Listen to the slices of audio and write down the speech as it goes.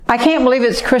I can't believe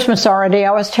it's Christmas already.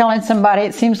 I was telling somebody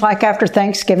it seems like after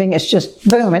Thanksgiving it's just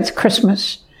boom, it's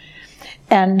Christmas.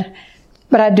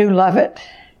 But I do love it.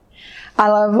 I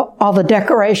love all the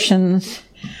decorations.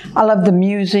 I love the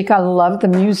music. I love the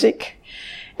music.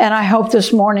 And I hope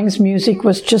this morning's music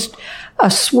was just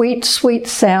a sweet, sweet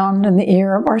sound in the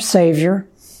ear of our Savior.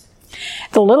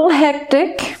 It's a little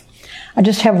hectic. I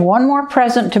just have one more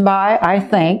present to buy, I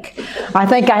think. I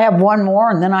think I have one more,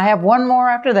 and then I have one more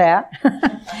after that.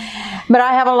 But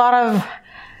I have a lot of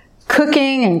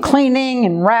cooking and cleaning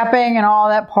and wrapping and all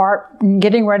that part, and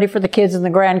getting ready for the kids and the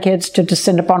grandkids to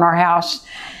descend upon our house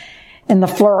in the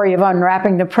flurry of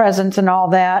unwrapping the presents and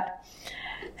all that.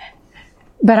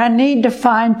 But I need to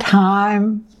find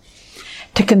time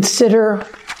to consider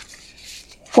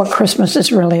what Christmas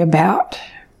is really about.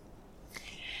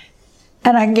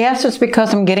 And I guess it's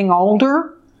because I'm getting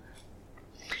older,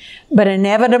 but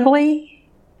inevitably,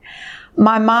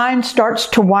 my mind starts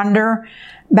to wander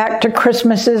back to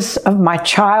Christmases of my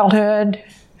childhood,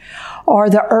 or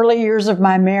the early years of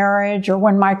my marriage, or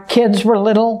when my kids were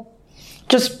little,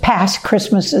 just past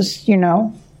Christmases, you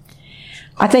know.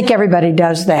 I think everybody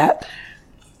does that.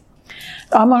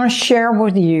 I'm going to share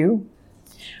with you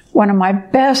one of my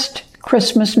best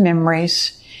Christmas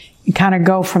memories and kind of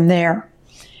go from there,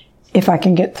 if I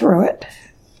can get through it.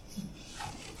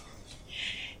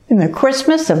 In the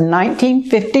Christmas of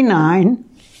 1959,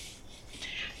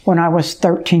 when I was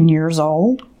 13 years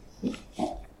old, it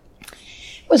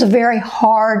was a very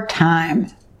hard time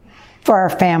for our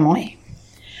family.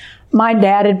 My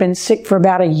dad had been sick for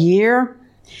about a year,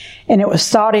 and it was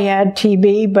thought he had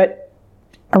TB, but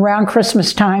around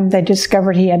Christmas time, they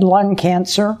discovered he had lung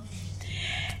cancer.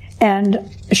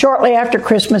 And shortly after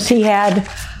Christmas, he had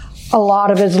a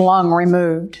lot of his lung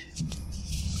removed,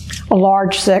 a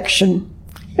large section.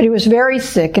 But he was very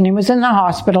sick, and he was in the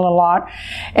hospital a lot.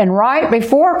 And right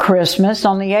before Christmas,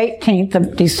 on the 18th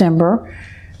of December,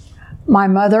 my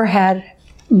mother had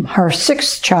her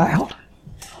 6th child,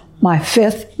 my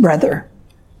 5th brother.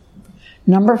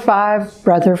 Number 5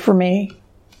 brother for me.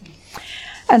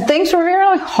 And things were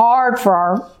really hard for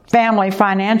our family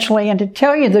financially. And to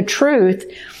tell you the truth,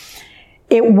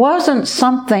 it wasn't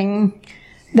something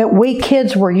that we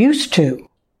kids were used to.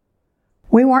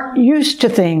 We weren't used to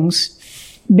things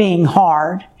being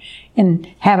hard and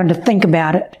having to think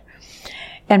about it.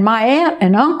 And my aunt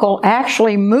and uncle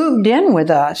actually moved in with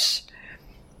us.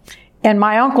 And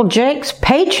my Uncle Jake's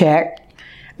paycheck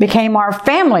became our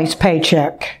family's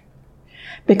paycheck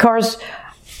because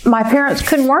my parents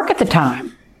couldn't work at the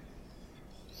time.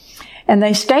 And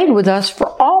they stayed with us for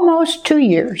almost 2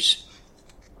 years.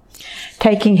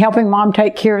 Helping Mom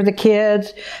take care of the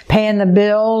kids, paying the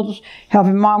bills,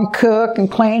 helping Mom cook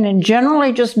and clean, and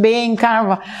generally just being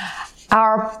kind of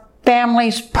our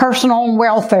family's personal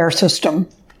welfare system.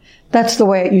 That's the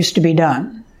way it used to be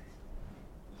done.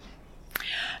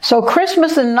 So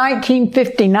Christmas in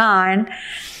 1959,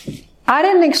 I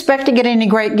didn't expect to get any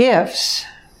great gifts.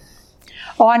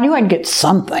 Oh, I knew I'd get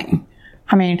something.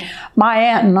 I mean, my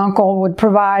aunt and uncle would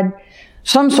provide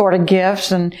some sort of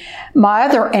gifts, and my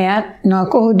other aunt and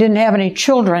uncle, who didn't have any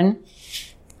children,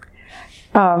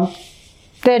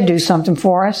 they'd do something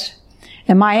for us.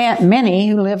 And my Aunt Minnie,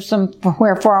 who lived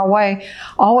somewhere far away,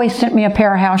 always sent me a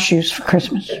pair of house shoes for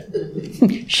Christmas.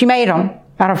 She made them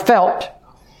out of felt.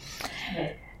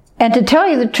 And to tell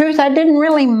you the truth, I didn't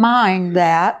really mind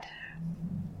that.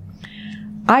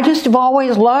 I just have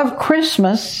always loved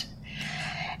Christmas,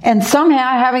 and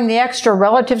somehow having the extra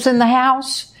relatives in the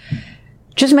house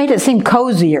just made it seem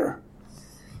cozier.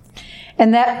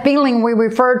 And that feeling we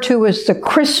refer to as the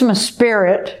Christmas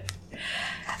spirit,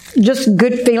 just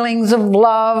good feelings of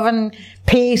love and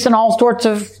peace and all sorts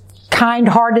of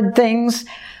kind-hearted things,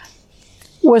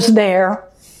 was there.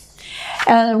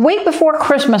 And the week before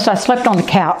Christmas, I slept on the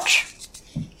couch.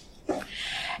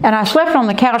 And I slept on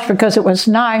the couch because it was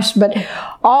nice, but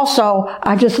also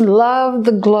I just loved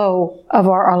the glow of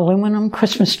our aluminum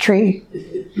Christmas tree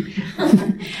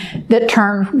that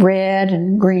turned red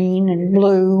and green and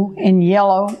blue and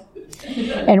yellow.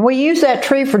 And we used that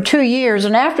tree for 2 years,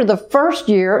 and after the first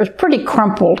year, it was pretty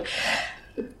crumpled.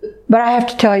 But I have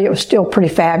to tell you, it was still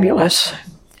pretty fabulous.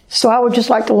 So I would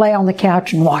just like to lay on the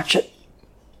couch and watch it.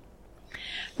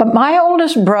 But my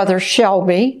oldest brother,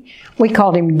 Shelby, we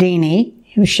called him Deanie,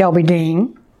 he was Shelby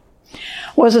Dean,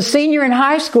 was a senior in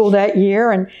high school that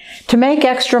year, and to make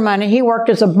extra money, he worked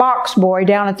as a box boy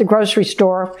down at the grocery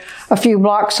store a few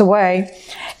blocks away.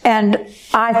 And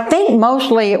I think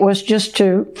mostly it was just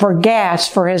for gas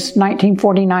for his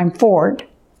 1949 Ford.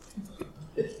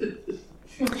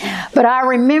 But I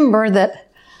remember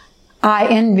that I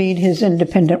envied his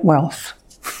independent wealth.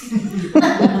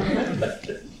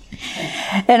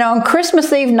 And on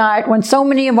Christmas Eve night, when so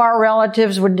many of our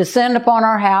relatives would descend upon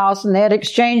our house and they had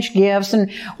exchanged gifts, and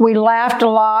we laughed a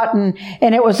lot, and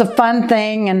it was a fun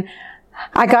thing. And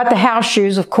I got the house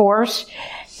shoes, of course,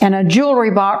 and a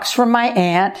jewelry box from my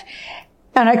aunt.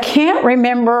 And I can't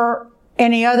remember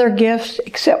any other gifts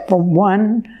except for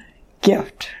one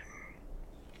gift.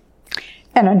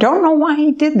 And I don't know why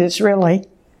he did this, really.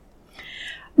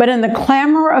 But in the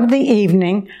clamor of the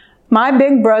evening, my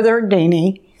big brother,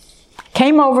 Deanie,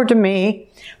 came over to me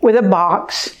with a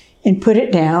box and put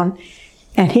it down.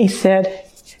 And he said,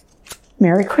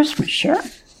 "Merry Christmas, Sharon."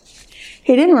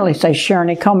 He didn't really say Sharon.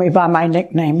 He called me by my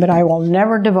nickname, but I will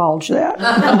never divulge that.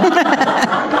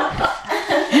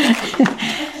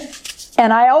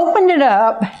 And I opened it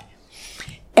up,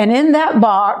 and in that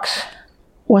box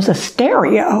was a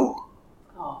stereo.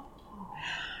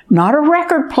 Not a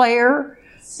record player.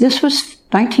 This was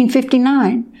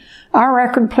 1959. Our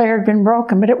record player had been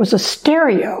broken, but it was a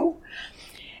stereo.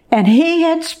 And he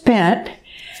had spent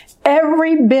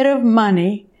every bit of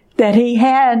money that he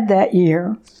had that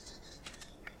year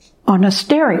on a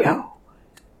stereo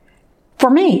for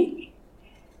me.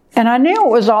 And I knew it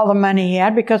was all the money he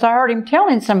had because I heard him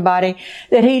telling somebody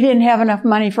that he didn't have enough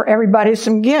money for everybody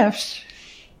some gifts.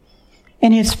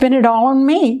 And he'd spent it all on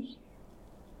me.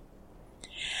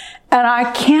 And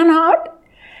I cannot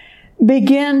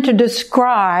begin to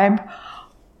describe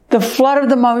the flood of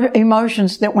the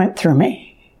emotions that went through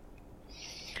me.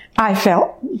 I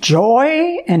felt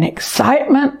joy and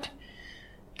excitement,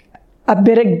 a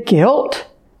bit of guilt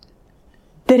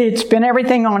that he'd spent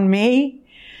everything on me.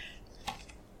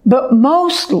 But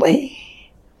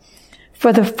mostly,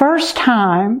 for the first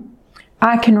time,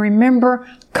 I can remember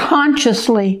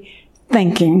consciously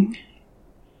thinking,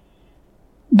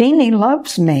 Deanie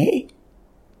loves me.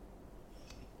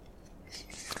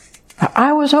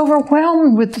 I was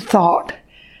overwhelmed with the thought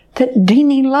that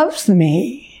Deanie loves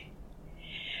me.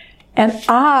 And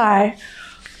I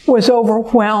was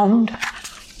overwhelmed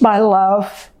by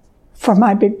love for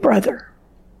my big brother.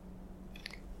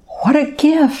 What a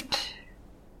gift.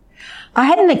 I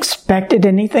hadn't expected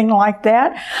anything like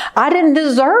that. I didn't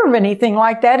deserve anything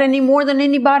like that any more than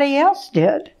anybody else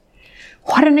did.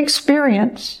 What an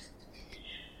experience.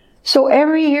 So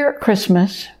every year at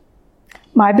Christmas,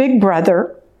 my big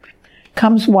brother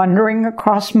comes wandering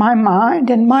across my mind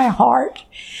and my heart,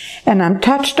 and I'm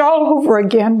touched all over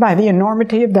again by the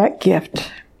enormity of that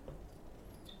gift.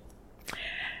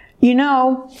 You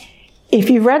know, if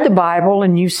you read the Bible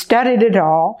and you studied it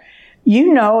all,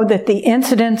 you know that the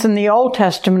incidents in the Old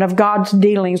Testament of God's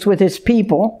dealings with His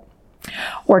people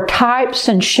were types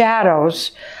and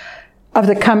shadows of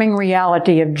the coming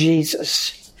reality of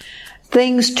Jesus.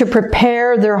 Things to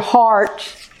prepare their heart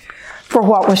for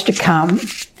what was to come.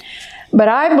 But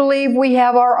I believe we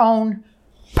have our own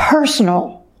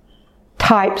personal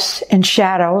types and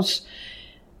shadows,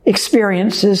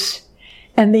 experiences.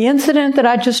 And the incident that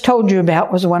I just told you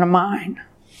about was one of mine.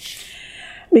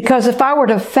 Because if I were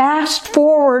to fast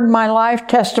forward my life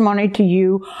testimony to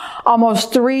you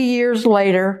almost 3 years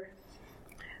later,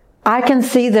 I can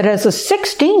see that as a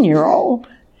 16-year-old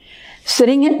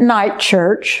sitting at night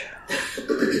church,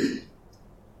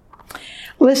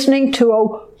 listening to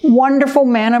a wonderful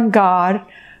man of God,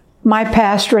 my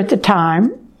pastor at the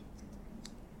time,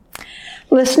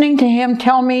 listening to him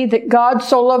tell me that God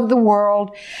so loved the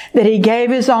world that He gave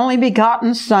His only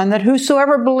begotten Son, that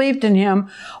whosoever believed in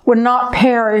Him would not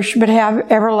perish but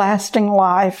have everlasting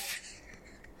life.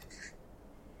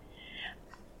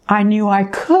 I knew I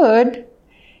could,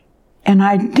 and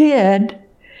I did,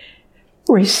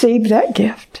 receive that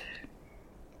gift.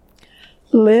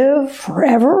 Live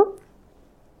forever.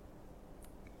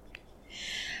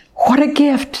 What a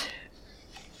gift.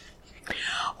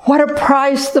 What a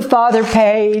price the Father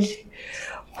paid.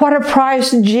 What a price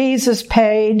Jesus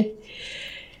paid.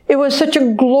 It was such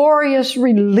a glorious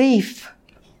relief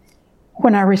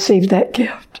when I received that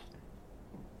gift.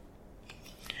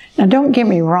 Now, don't get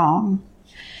me wrong.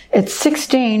 At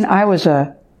 16, I was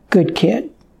a good kid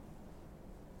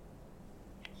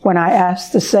when I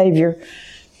asked the Savior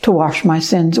to wash my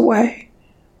sins away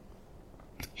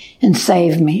and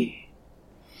save me.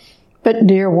 But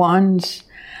dear ones,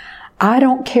 I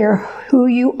don't care who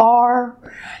you are,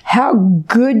 how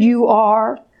good you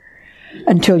are,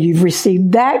 until you've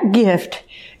received that gift,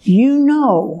 you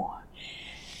know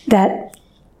that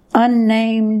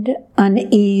unnamed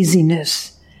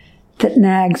uneasiness that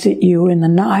nags at you in the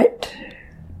night,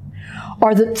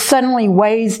 or that suddenly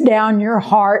weighs down your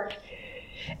heart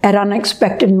at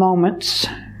unexpected moments,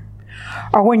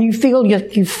 or when you feel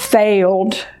you've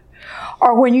failed,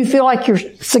 or when you feel like your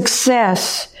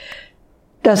success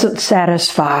doesn't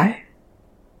satisfy.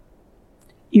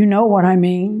 You know what I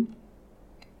mean.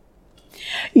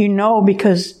 You know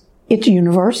because it's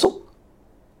universal.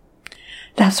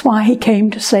 That's why he came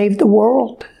to save the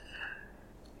world.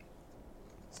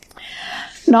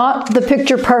 Not the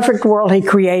picture-perfect world he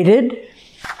created.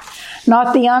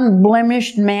 Not the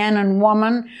unblemished man and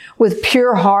woman with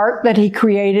pure heart that he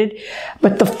created,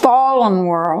 but the fallen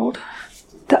world,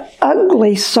 the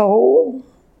ugly soul,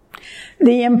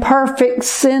 the imperfect,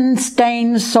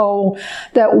 sin-stained soul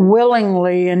that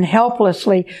willingly and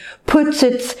helplessly puts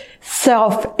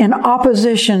itself in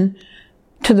opposition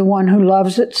to the one who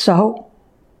loves it so.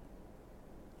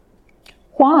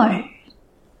 Why?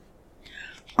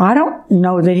 I don't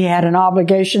know that he had an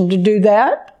obligation to do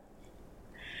that.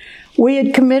 We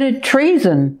had committed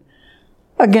treason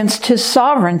against his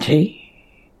sovereignty.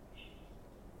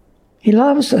 He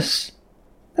loves us.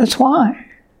 That's why.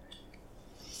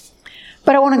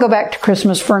 But I want to go back to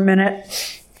Christmas for a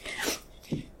minute.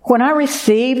 When I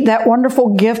received that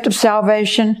wonderful gift of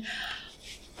salvation,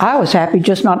 I was happy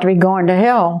just not to be going to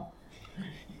hell.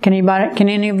 Can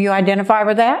any of you identify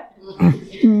with that?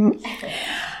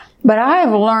 But I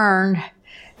have learned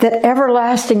that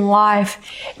everlasting life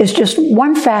is just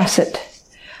one facet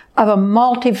of a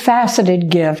multifaceted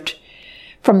gift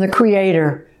from the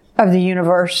Creator of the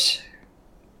universe.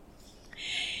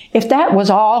 If that was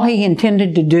all he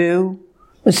intended to do,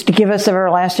 was to give us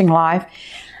everlasting life,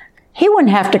 he wouldn't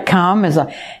have to come as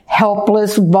a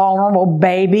helpless, vulnerable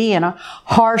baby in a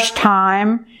harsh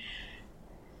time,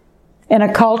 in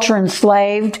a culture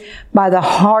enslaved by the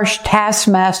harsh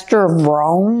taskmaster of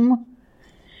Rome,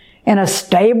 in a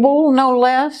stable, no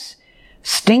less,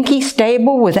 stinky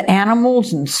stable with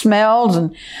animals and smells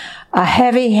and a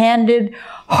heavy-handed,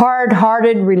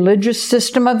 hard-hearted religious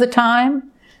system of the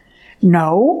time.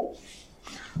 No.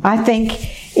 I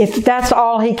think if that's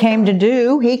all he came to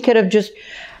do, he could have just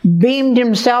beamed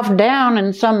himself down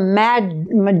in some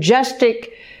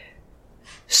majestic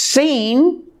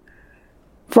scene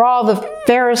for all the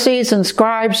Pharisees and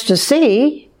scribes to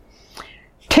see,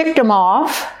 ticked him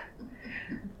off.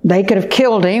 They could have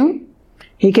killed him.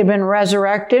 He could have been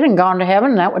resurrected and gone to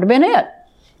heaven, and that would have been it.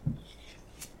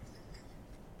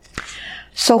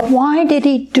 So why did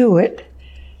he do it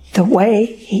the way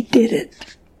he did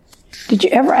it? Did you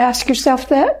ever ask yourself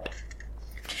that?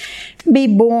 Be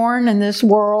born in this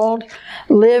world,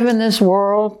 live in this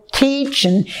world, teach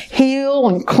and heal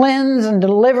and cleanse and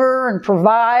deliver and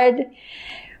provide,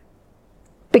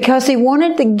 because he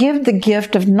wanted to give the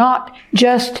gift of not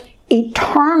just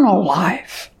eternal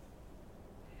life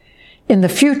in the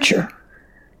future,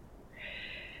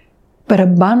 but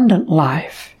abundant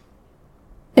life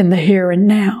in the here and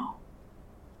now.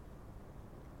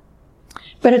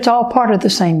 But it's all part of the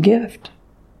same gift.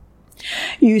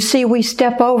 You see, we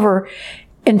step over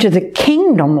into the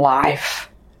kingdom life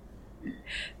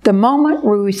the moment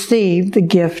we receive the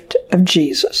gift of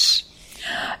Jesus.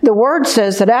 The Word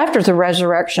says that after the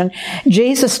resurrection,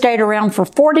 Jesus stayed around for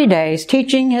 40 days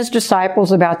teaching his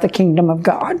disciples about the kingdom of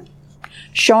God,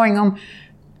 showing them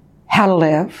how to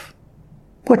live,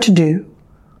 what to do.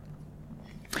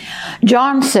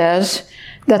 John says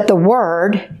that the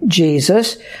Word,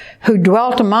 Jesus, who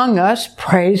dwelt among us,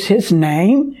 praise his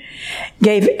name,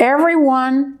 gave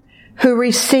everyone who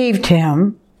received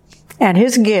him and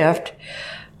his gift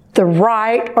the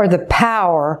right or the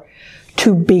power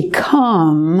to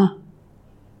become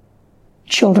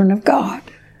children of God.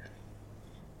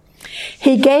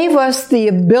 He gave us the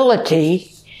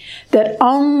ability that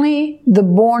only the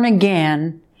born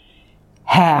again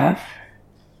have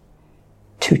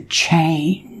to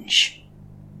change.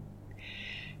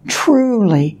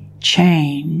 Truly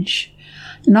change.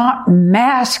 Not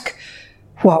mask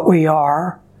what we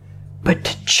are, but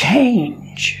to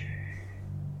change.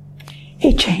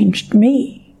 He changed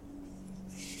me.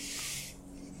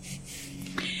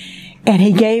 And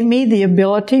he gave me the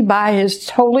ability by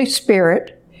his Holy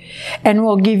Spirit, and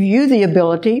will give you the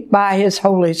ability by his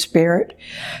Holy Spirit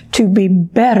to be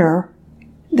better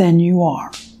than you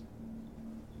are.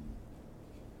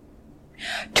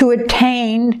 To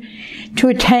attain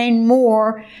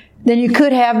more than you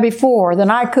could have before,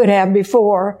 than I could have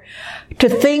before. To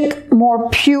think more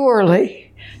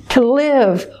purely, to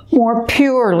live more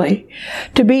purely,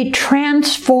 to be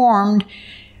transformed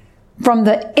from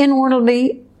the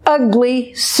inwardly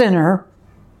ugly sinner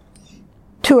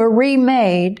to a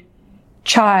remade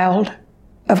child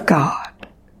of God.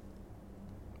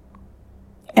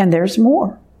 And there's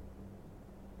more.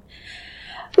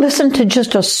 Listen to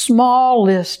just a small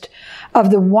list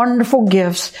of the wonderful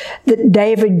gifts that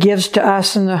David gives to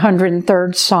us in the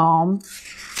 103rd Psalm.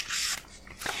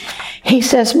 He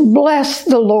says, "Bless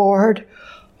the Lord,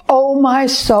 O my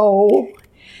soul,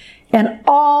 and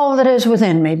all that is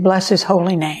within me, bless his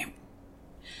holy name.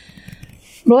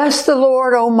 Bless the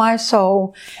Lord, O my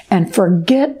soul, and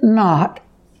forget not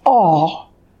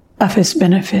all of his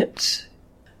benefits,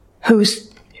 who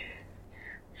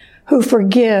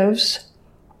forgives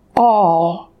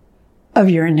all of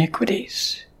your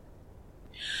iniquities,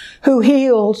 who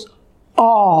heals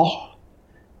all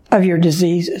of your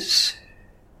diseases,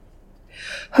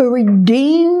 who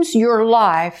redeems your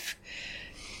life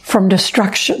from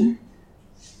destruction,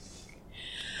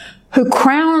 who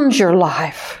crowns your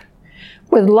life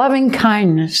with loving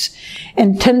kindness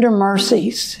and tender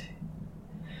mercies,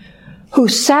 who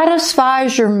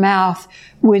satisfies your mouth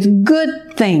with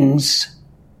good things,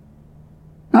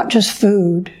 not just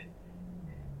food,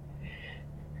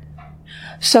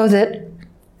 so that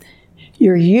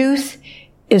your youth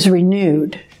is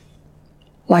renewed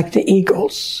like the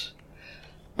eagles.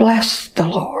 Bless the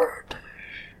Lord.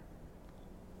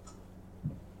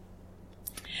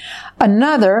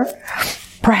 Another,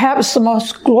 perhaps the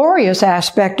most glorious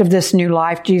aspect of this new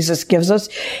life Jesus gives us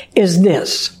is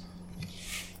this.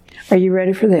 Are you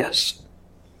ready for this?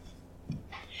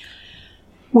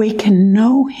 We can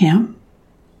know him.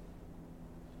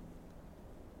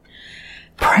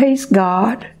 Praise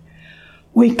God.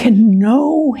 We can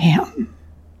know him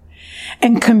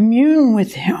and commune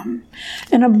with him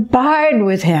and abide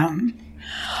with him.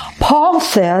 Paul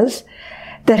says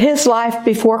that his life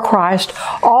before Christ,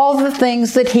 all the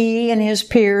things that he and his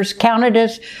peers counted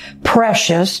as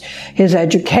precious, his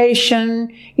education,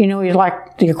 he's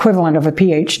like the equivalent of a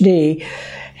PhD,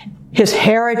 his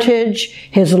heritage,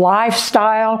 his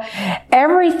lifestyle,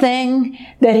 everything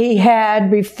that he had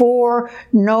before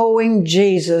knowing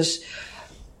Jesus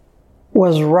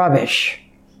was rubbish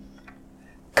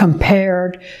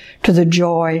compared to the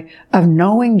joy of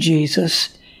knowing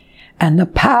Jesus and the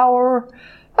power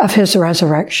of his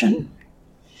resurrection.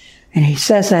 And he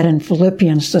says that in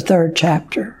Philippians, the 3rd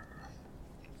chapter.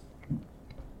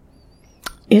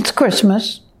 It's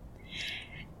Christmas,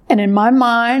 and in my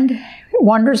mind, it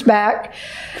wanders back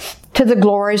to the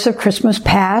glories of Christmas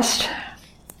past,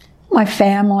 my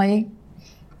family,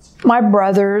 my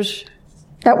brothers,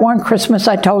 that one Christmas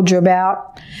I told you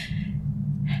about.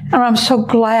 And I'm so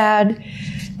glad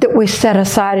that we set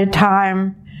aside a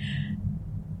time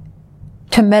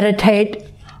to meditate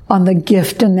on the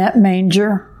gift in that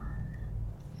manger.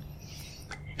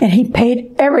 And he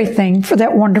paid everything for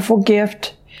that wonderful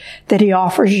gift that he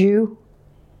offers you.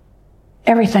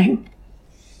 Everything.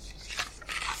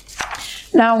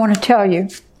 Now I want to tell you,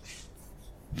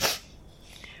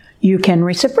 you can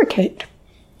reciprocate.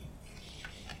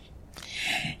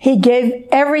 He gave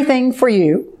everything for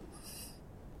you,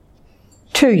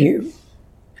 to you,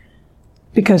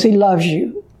 because he loves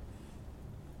you.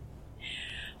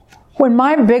 When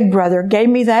my big brother gave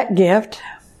me that gift,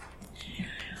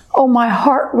 my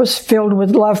heart was filled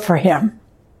with love for him.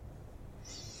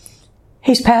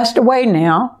 He's passed away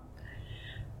now,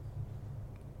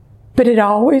 but it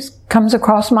always comes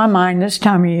across my mind this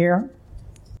time of year.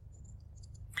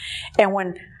 And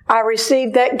when I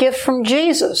received that gift from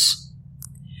Jesus,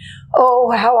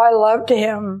 how I loved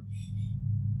him.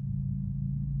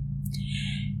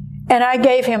 And I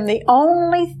gave him the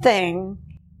only thing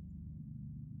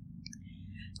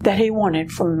that he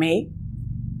wanted from me,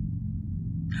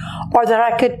 or that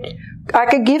I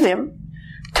could give him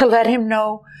to let him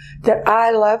know that I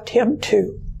loved him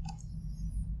too.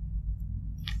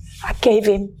 I gave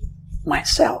him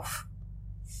myself.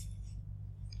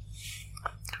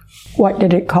 What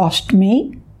did it cost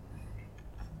me?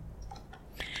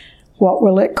 What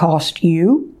will it cost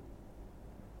you?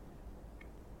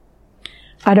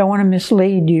 I don't want to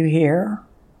mislead you here.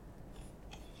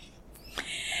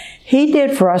 He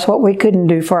did for us what we couldn't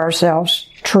do for ourselves,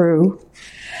 true.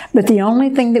 But the only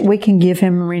thing that we can give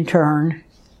him in return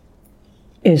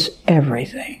is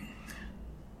everything.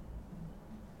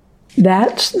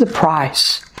 That's the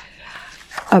price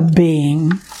of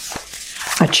being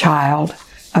a child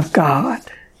of God.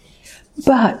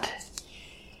 But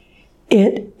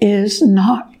it is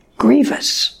not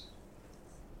grievous.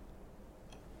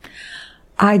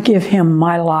 I give him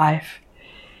my life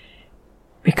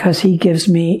because he gives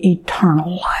me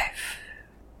eternal life,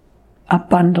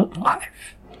 abundant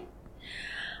life.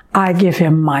 I give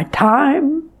him my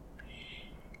time,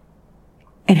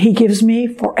 and he gives me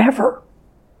forever.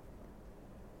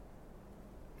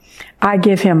 I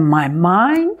give him my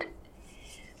mind,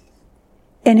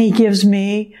 and he gives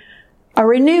me a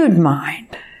renewed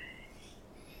mind.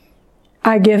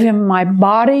 I give him my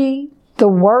body, the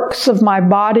works of my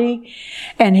body,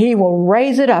 and he will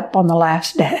raise it up on the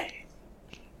last day.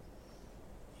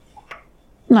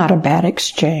 Not a bad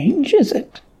exchange, is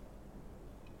it?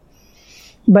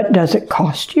 But does it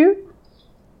cost you?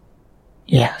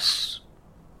 Yes.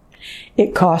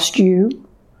 It cost you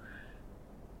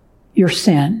your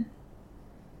sin.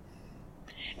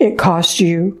 It cost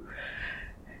you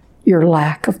your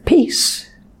lack of peace.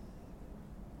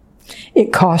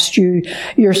 It cost you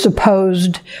your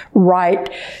supposed right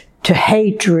to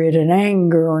hatred and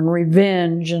anger and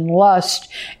revenge and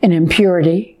lust and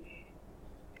impurity.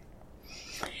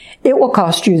 It will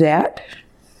cost you that.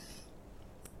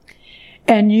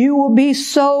 And you will be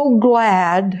so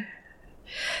glad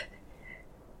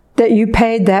that you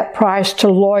paid that price to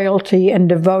loyalty and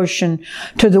devotion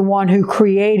to the one who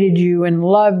created you and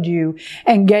loved you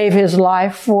and gave his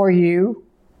life for you.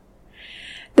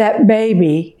 That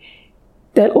baby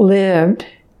that lived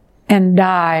and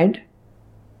died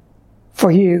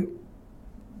for you.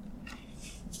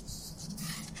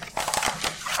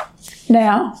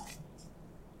 Now,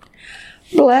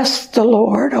 bless the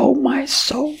Lord, O my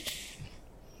soul,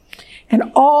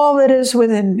 and all that is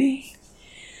within me.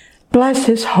 Bless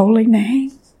his holy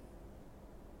name.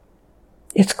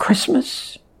 It's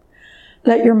Christmas.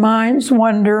 Let your minds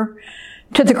wander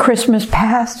to the Christmas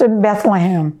past in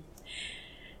Bethlehem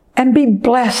and be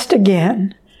blessed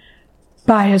again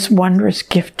by his wondrous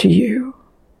gift to you.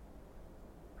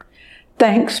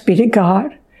 Thanks be to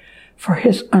God for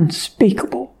his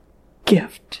unspeakable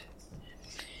gift.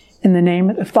 In the name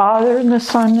of the Father, and the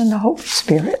Son, and the Holy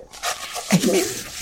Spirit. Amen.